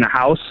 framing a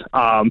house.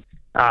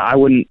 I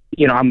wouldn't,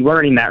 you know, I'm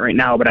learning that right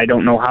now, but I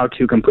don't know how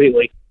to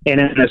completely.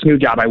 And in this new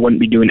job, I wouldn't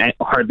be doing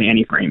hardly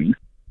any framing.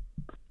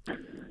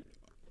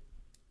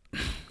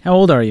 How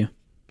old are you?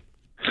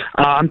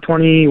 I'm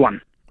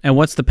 21. And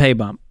what's the pay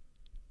bump?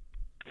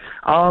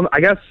 I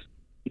guess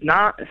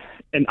not.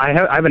 And I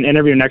have an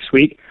interview next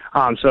week,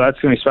 so that's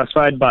going to be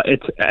specified. But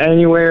it's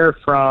anywhere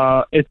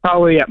from, it's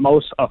probably at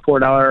most a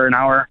 $4 an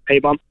hour pay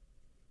bump.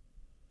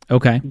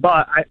 Okay.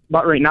 But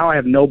right now I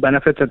have no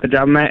benefits at the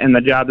job I'm at, and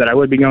the job that I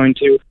would be going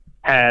to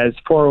has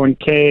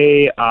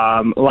 401k,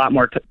 a lot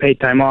more paid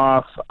time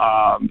off,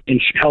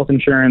 health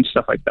insurance,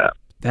 stuff like that.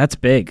 That's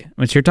big.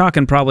 But you're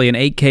talking probably an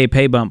 $8K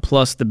pay bump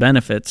plus the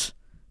benefits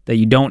that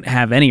you don't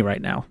have any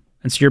right now.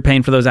 And so you're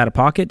paying for those out of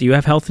pocket? Do you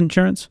have health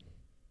insurance?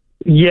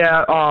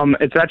 Yeah,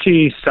 it's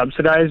actually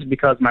subsidized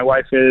because my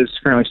wife is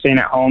currently staying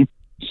at home.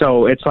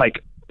 So it's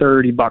like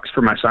 $30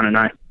 for my son and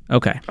I.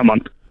 Okay. A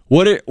month.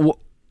 What are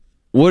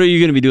you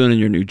going to be doing in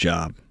your new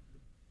job?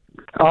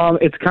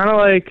 It's kind of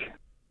like,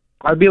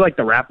 I'd be like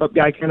the wrap-up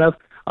guy, kind of,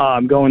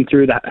 going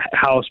through that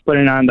house,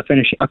 putting on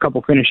a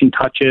couple finishing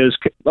touches,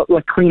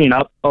 like cleaning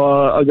up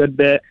a good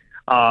bit,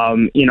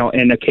 you know,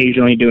 and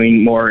occasionally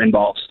doing more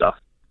involved stuff.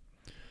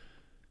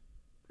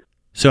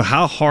 So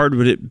how hard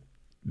would it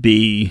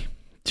be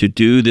to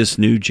do this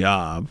new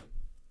job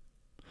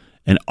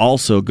and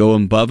also go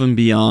above and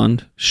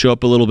beyond, show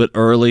up a little bit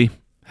early,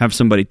 have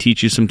somebody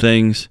teach you some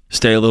things,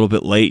 stay a little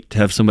bit late to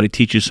have somebody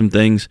teach you some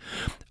things?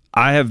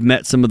 I have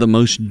met some of the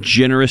most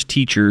generous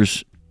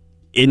teachers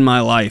in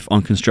my life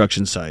on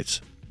construction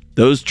sites.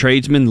 Those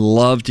tradesmen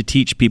love to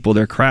teach people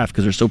their craft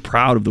because they're so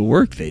proud of the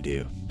work they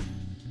do.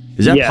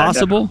 Is that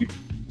possible? Definitely.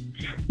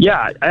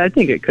 Yeah, I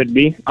think it could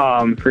be,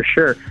 for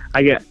sure.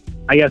 I guess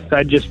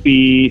I'd just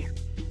be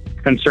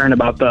concerned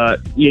about the,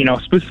 you know,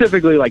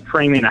 specifically like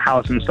framing a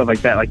house and stuff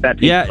like that. Like that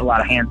takes a lot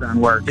of hands-on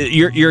work.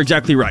 You're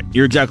exactly right.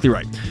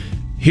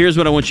 Here's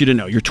what I want you to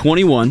know. You're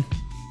 21.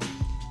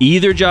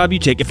 Either job you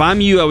take, if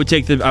I'm you, I would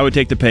take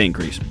the pay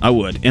increase. I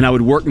would. And I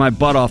would work my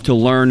butt off to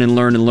learn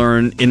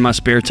in my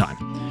spare time.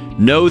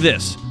 Know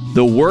this.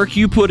 The work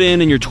you put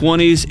in your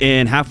 20s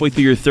and halfway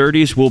through your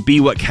 30s will be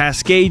what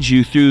cascades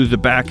you through the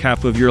back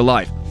half of your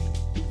life.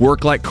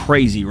 Work like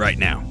crazy right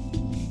now.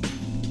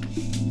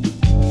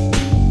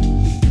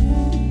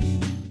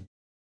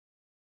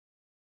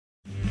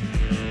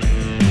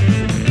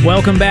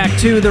 Welcome back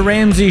to The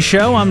Ramsey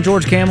Show. I'm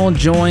George Kamel,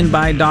 joined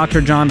by Dr.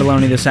 John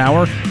Deloney this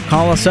hour.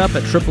 Call us up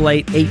at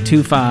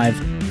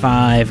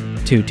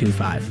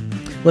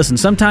 888-825-5225. Listen,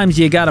 sometimes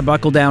you got to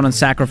buckle down and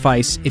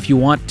sacrifice if you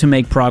want to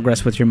make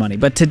progress with your money.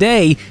 But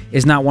today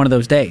is not one of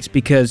those days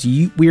because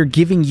we're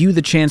giving you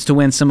the chance to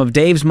win some of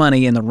Dave's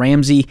money in the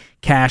Ramsey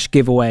Cash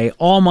Giveaway.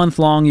 All month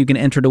long, you can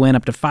enter to win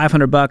up to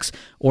 $500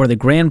 or the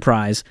grand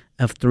prize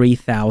of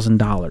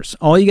 $3,000.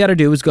 All you got to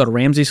do is go to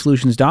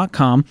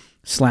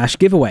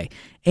RamseySolutions.com/giveaway.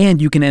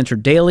 And you can enter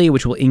daily,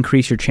 which will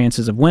increase your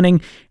chances of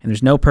winning. And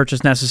there's no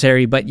purchase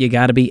necessary, but you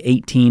got to be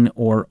 18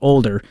 or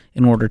older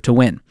in order to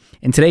win.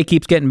 And today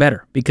keeps getting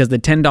better because the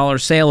 $10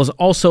 sale is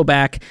also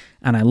back,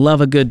 and I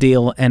love a good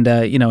deal. And,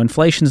 you know,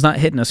 inflation's not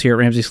hitting us here at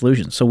Ramsey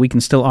Solutions, so we can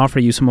still offer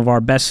you some of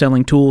our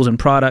best-selling tools and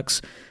products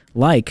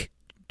like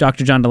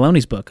Dr. John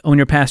Deloney's book, Own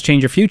Your Past,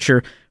 Change Your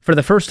Future, for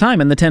the first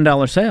time in the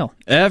 $10 sale.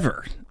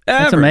 Ever.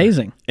 That's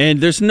amazing.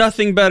 And there's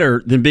nothing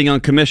better than being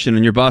on commission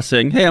and your boss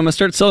saying, "Hey, I'm gonna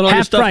start selling all your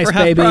Half stuff price, for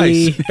half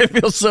baby." price." It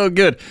feels so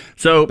good.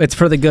 So It's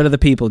for the good of the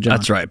people, John.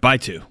 that's right. Buy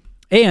two.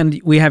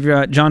 And we have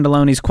your John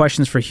Deloney's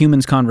Questions for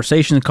Humans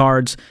conversation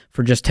cards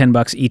for just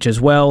 $10 each as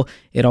well.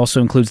 It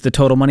also includes the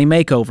Total Money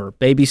Makeover,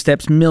 Baby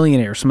Steps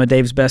Millionaire, some of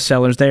Dave's best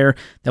sellers there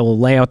that will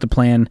lay out the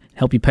plan,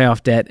 help you pay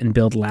off debt, and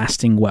build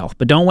lasting wealth.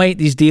 But don't wait.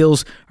 These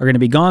deals are going to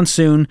be gone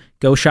soon.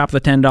 Go shop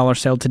the $10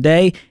 sale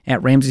today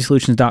at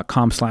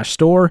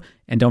RamseySolutions.com/store.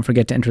 And don't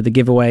forget to enter the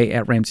giveaway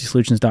at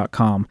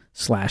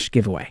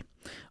RamseySolutions.com/giveaway.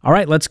 All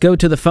right, let's go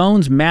to the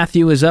phones.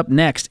 Matthew is up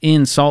next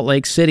in Salt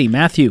Lake City.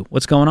 Matthew,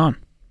 what's going on?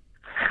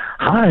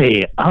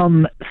 Hi.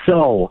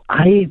 So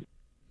me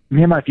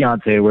and my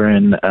fiance were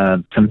in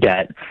some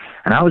debt,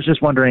 and I was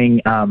just wondering.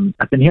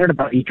 I've been hearing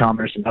about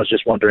e-commerce, and I was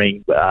just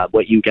wondering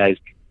what your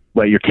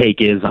take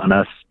is on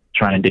us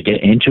trying to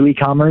get into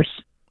e-commerce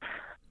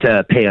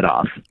to pay it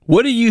off.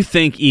 What do you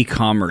think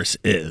e-commerce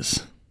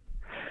is?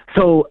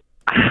 So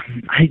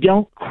I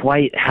don't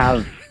quite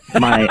have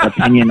my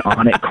opinion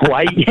on it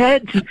quite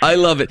yet. I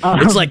love it.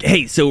 It's like,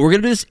 hey, so we're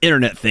gonna do this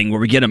internet thing where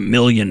we get $1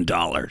 million.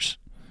 Can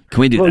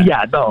we do that? Well,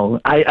 yeah,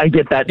 no, I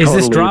get that. Is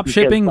totally, this drop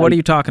shipping? because, What are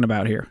you talking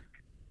about here?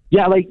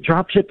 Yeah, like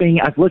drop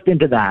shipping. I've looked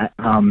into that.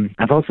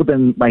 I've also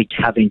been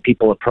having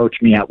people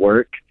approach me at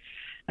work,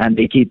 and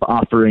they keep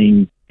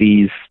offering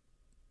these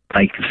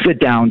sit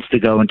downs to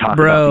go and talk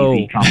about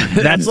these e-commerce.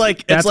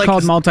 That's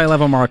called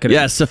multi-level marketing.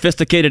 Yeah,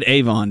 sophisticated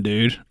Avon,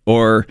 dude,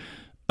 or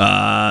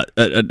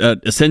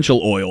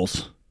essential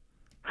oils.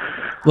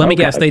 Let me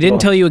guess. They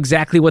didn't tell you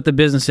exactly what the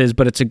business is,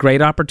 but it's a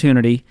great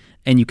opportunity,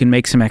 and you can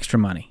make some extra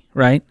money,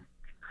 right?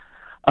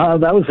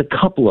 That was a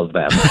couple of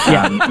them.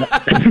 Yeah.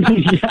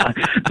 Yeah.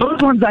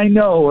 Those ones I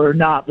know are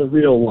not the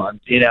real ones,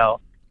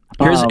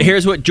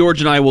 Here's what George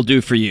and I will do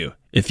for you.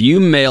 If you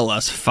mail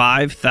us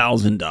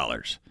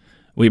 $5,000,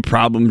 we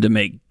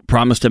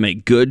promise to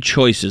make good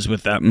choices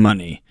with that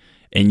money,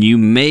 and you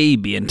may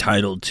be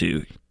entitled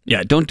to.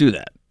 Yeah, don't do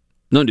that.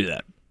 Don't do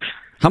that.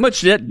 How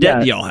much debt do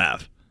y'all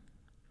have?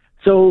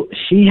 So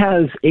she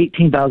has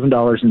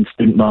 $18,000 in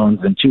student loans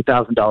and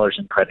 $2,000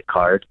 in credit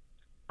card.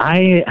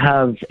 I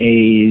have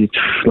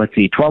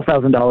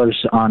 $12,000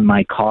 on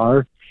my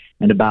car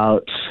and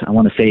about, I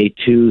want to say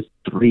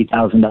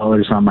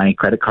 $3,000 on my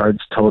credit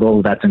cards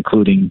total. That's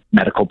including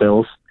medical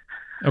bills.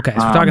 Okay, so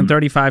we're talking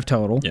 35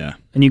 total. Yeah.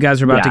 And you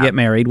guys are about to get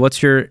married.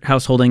 What's your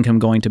household income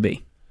going to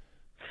be?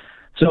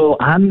 So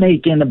I'm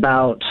making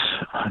about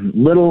a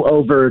little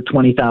over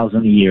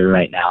 $20,000 a year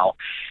right now.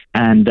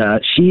 And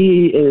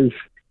she's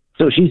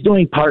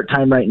doing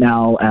part-time right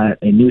now at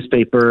a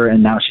newspaper,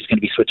 and now she's going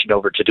to be switching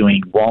over to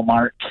doing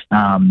Walmart,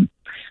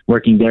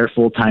 working there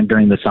full-time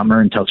during the summer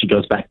until she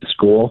goes back to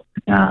school.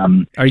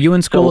 Are you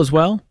in school as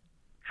well?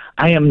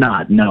 I am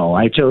not, no.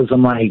 I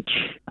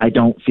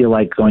don't feel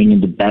like going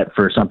into debt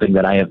for something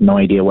that I have no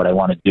idea what I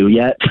want to do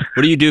yet.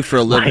 What do you do for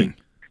a living?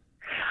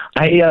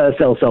 I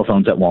sell cell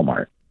phones at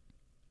Walmart.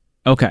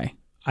 Okay.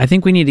 I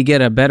think we need to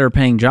get a better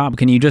paying job.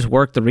 Can you just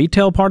work the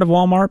retail part of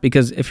Walmart?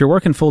 Because if you're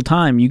working full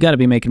time, you got to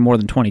be making more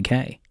than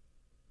 $20K.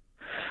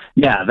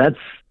 Yeah, it's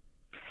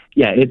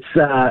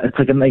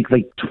like I make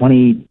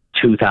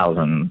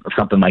 $22,000 or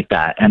something like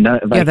that. And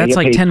that's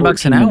like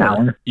 $10 an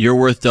hour. You're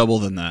worth double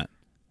than that.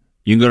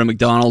 You can go to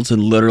McDonald's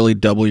and literally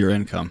double your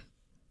income.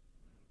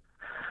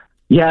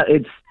 Yeah,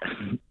 it's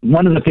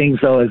one of the things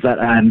though is that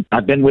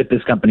I've been with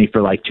this company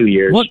for 2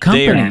 years. What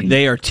company?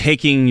 They are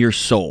taking your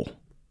soul.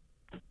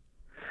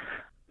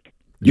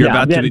 You're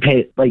about to be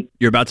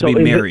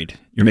married.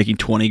 You're making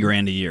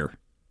 $20,000 a year.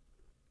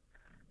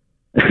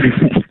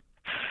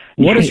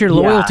 What is your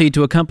loyalty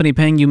to a company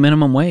paying you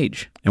minimum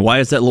wage? And why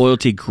is that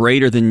loyalty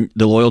greater than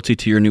the loyalty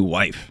to your new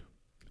wife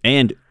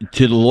and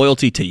to the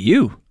loyalty to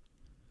you?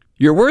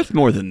 You're worth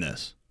more than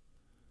this.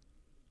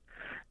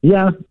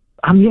 Yeah,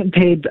 I'm getting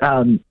paid.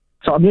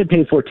 So I'm getting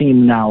paid $14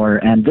 an hour,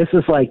 and this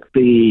is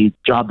the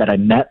job that I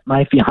met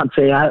my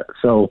fiance at.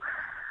 So.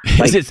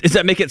 Does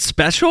that make it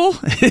special?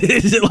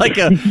 Is it like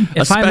a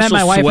if I met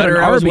my wife at an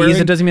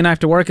Arby's, it doesn't mean I have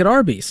to work at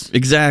Arby's.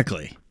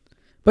 Exactly.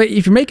 But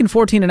if you're making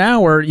 $14 an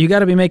hour, you got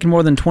to be making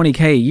more than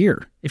 $20K a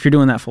year if you're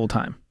doing that full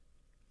time.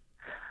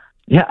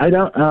 Yeah, I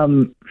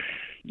don't.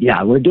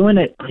 Yeah, we're doing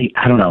it.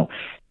 I don't know.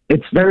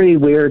 It's very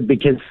weird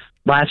because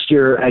last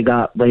year I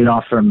got laid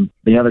off from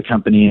the other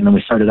company, and then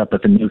we started up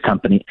with a new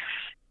company.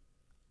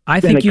 I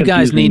think you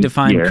guys need to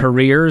find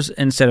careers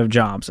instead of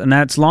jobs, and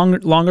that's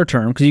longer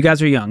term because you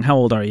guys are young. How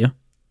old are you?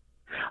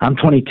 I'm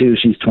 22.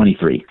 She's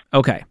 23.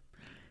 Okay.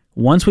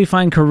 Once we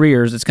find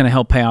careers, it's going to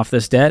help pay off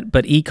this debt,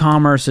 but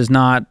e-commerce is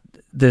not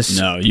this.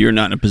 No, you're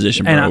not in a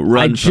position, bro. And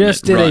I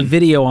just did a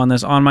video on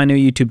this on my new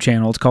YouTube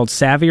channel. It's called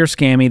Savvy or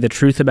Scammy, The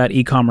Truth About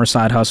E-Commerce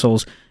Side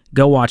Hustles.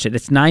 Go watch it.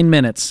 It's 9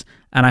 minutes,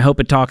 and I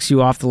hope it talks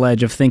you off the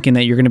ledge of thinking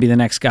that you're going to be the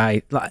next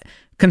guy.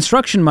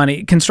 Construction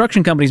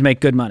companies make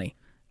good money.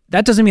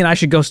 That doesn't mean I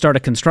should go start a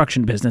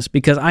construction business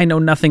because I know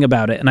nothing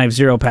about it and I have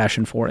zero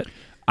passion for it.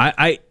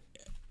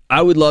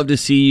 I would love to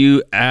see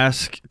you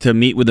ask to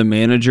meet with a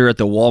manager at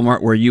the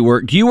Walmart where you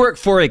work. Do you work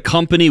for a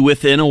company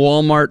within a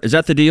Walmart? Is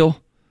that the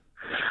deal?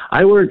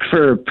 I work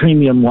for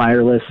Premium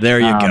Wireless. There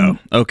you go.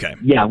 Okay.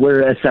 Yeah,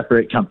 we're a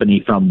separate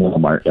company from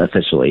Walmart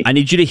officially. I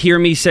need you to hear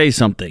me say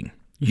something.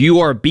 You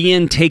are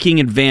being taken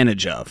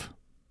advantage of.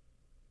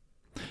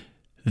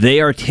 They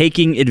are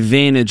taking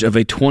advantage of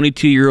a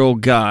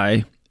 22-year-old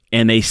guy,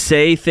 and they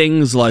say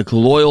things like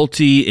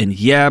loyalty and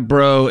yeah,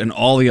 bro, and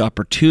all the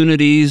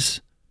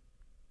opportunities.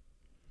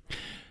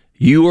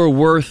 You are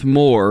worth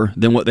more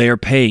than what they are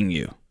paying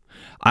you.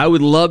 I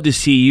would love to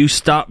see you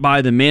stop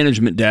by the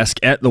management desk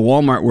at the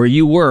Walmart where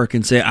you work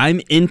and say,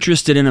 I'm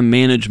interested in a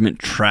management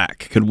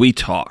track. Could we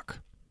talk?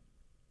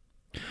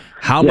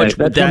 How much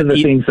would that's that one of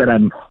the things that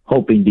I'm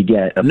hoping to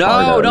get.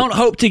 No, don't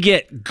hope to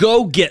get.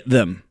 Go get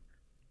them.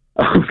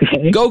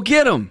 Okay. Go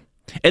get them.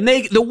 And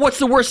what's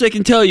the worst they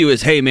can tell you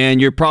is, hey, man,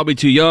 you're probably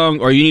too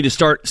young, or you need to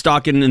start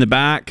stocking in the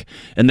back,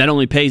 and that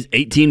only pays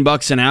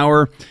 $18 an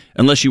hour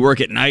unless you work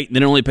at night, and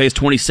then it only pays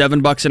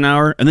 $27 an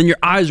hour, and then your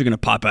eyes are going to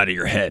pop out of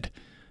your head.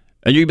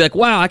 And you'd be like,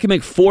 wow, I can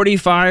make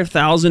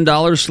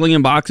 $45,000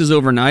 slinging boxes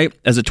overnight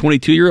as a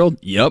 22-year-old?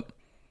 Yep.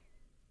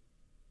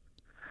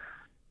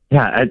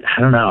 Yeah, I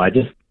don't know.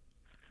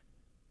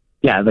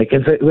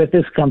 With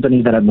this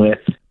company that I'm with,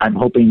 I'm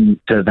hoping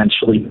to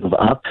eventually move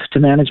up to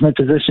management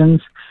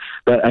positions.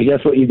 But I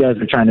guess what you guys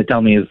are trying to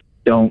tell me is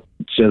don't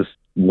just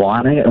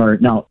want it, or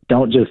no,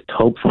 don't just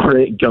hope for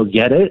it, go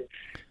get it.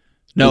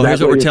 No,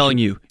 here's what we're telling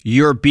you.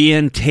 You're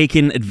being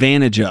taken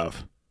advantage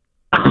of.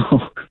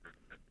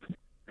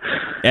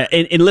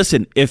 And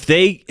listen, if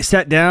they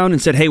sat down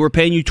and said, hey, we're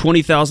paying you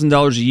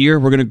 $20,000 a year,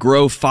 we're going to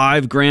grow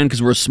 $5,000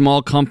 because we're a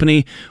small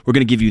company, we're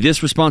going to give you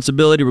this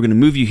responsibility, we're going to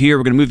move you here,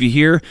 we're going to move you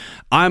here,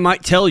 I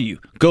might tell you,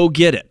 go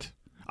get it.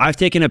 I've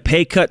taken a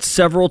pay cut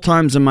several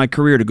times in my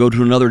career to go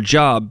to another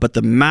job, but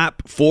the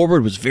map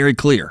forward was very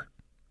clear.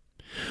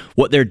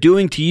 What they're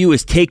doing to you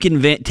is taking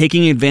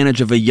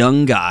advantage of a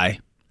young guy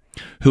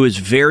who is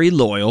very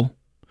loyal,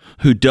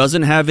 who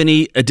doesn't have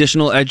any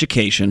additional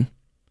education,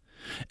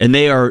 and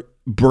they are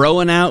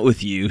broing out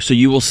with you so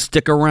you will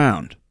stick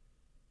around.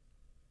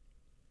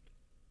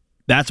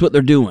 That's what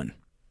they're doing.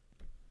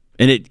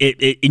 And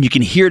and you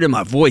can hear it in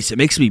my voice. It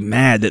makes me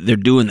mad that they're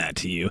doing that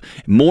to you.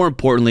 More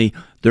importantly,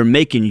 they're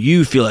making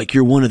you feel like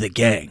you're one of the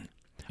gang.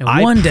 And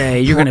one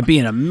day you're going to be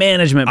in a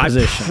management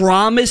position. I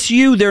promise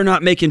you they're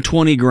not making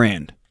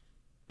 $20,000.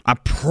 I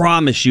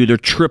promise you they're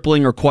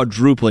tripling or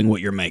quadrupling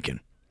what you're making.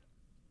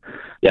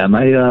 Yeah,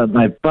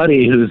 my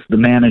buddy who's the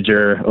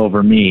manager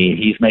over me,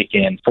 he's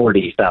making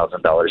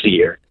 $40,000 a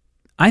year.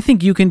 I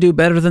think you can do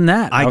better than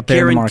that out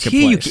there in the marketplace.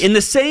 I guarantee you, in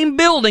the same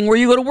building where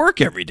you go to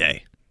work every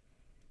day.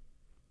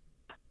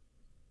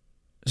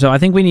 So I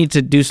think we need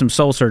to do some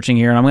soul searching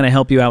here, and I'm going to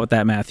help you out with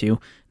that, Matthew.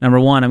 Number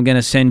one, I'm going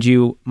to send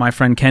you my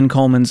friend Ken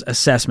Coleman's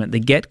assessment,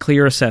 the Get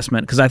Clear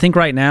assessment, because I think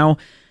right now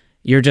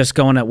you're just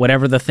going at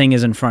whatever the thing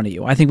is in front of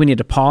you. I think we need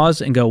to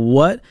pause and go,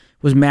 what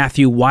was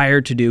Matthew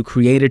wired to do,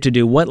 created to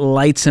do, what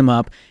lights him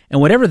up,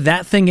 and whatever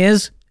that thing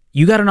is,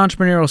 you got an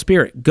entrepreneurial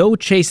spirit. Go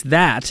chase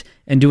that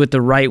and do it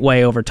the right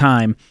way over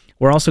time.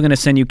 We're also going to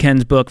send you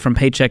Ken's book, From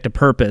Paycheck to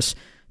Purpose,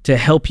 to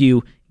help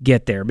you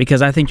get there,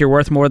 because I think you're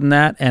worth more than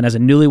that, and as a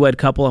newlywed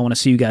couple, I want to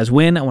see you guys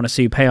win. I want to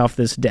see you pay off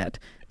this debt.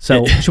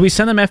 So should we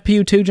send them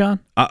FPU too, John?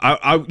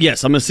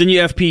 Yes, I'm going to send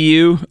you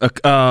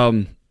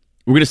FPU.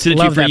 We're going to send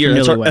it to you for a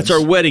year. That's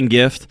our wedding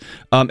gift,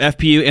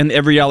 FPU and the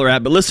Every Dollar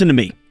app. But listen to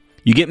me.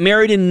 You get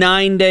married in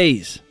 9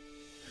 days.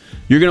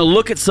 You're going to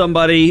look at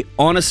somebody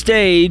on a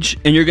stage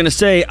and you're going to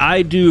say,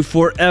 I do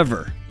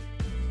forever.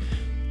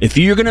 If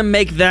you're going to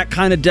make that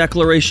kind of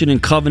declaration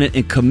and covenant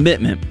and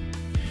commitment,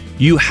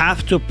 you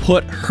have to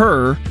put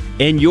her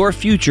and your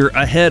future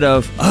ahead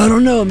of, I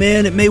don't know,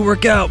 man, it may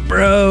work out,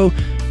 bro.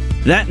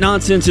 That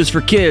nonsense is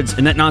for kids,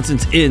 and that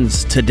nonsense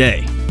ends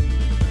today.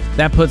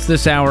 That puts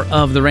this hour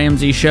of The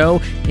Ramsey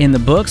Show in the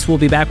books. We'll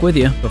be back with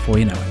you before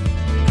you know it.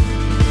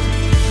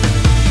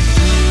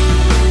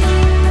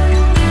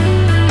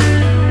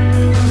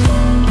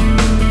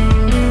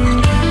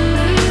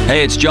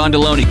 Hey, it's John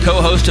Deloney,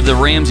 co-host of The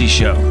Ramsey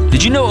Show.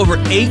 Did you know over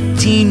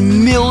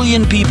 18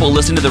 million people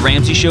listen to The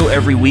Ramsey Show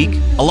every week?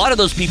 A lot of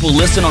those people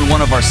listen on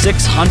one of our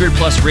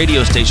 600-plus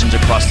radio stations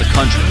across the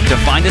country. To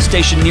find a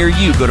station near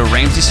you, go to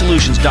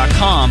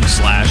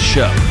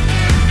RamseySolutions.com/show.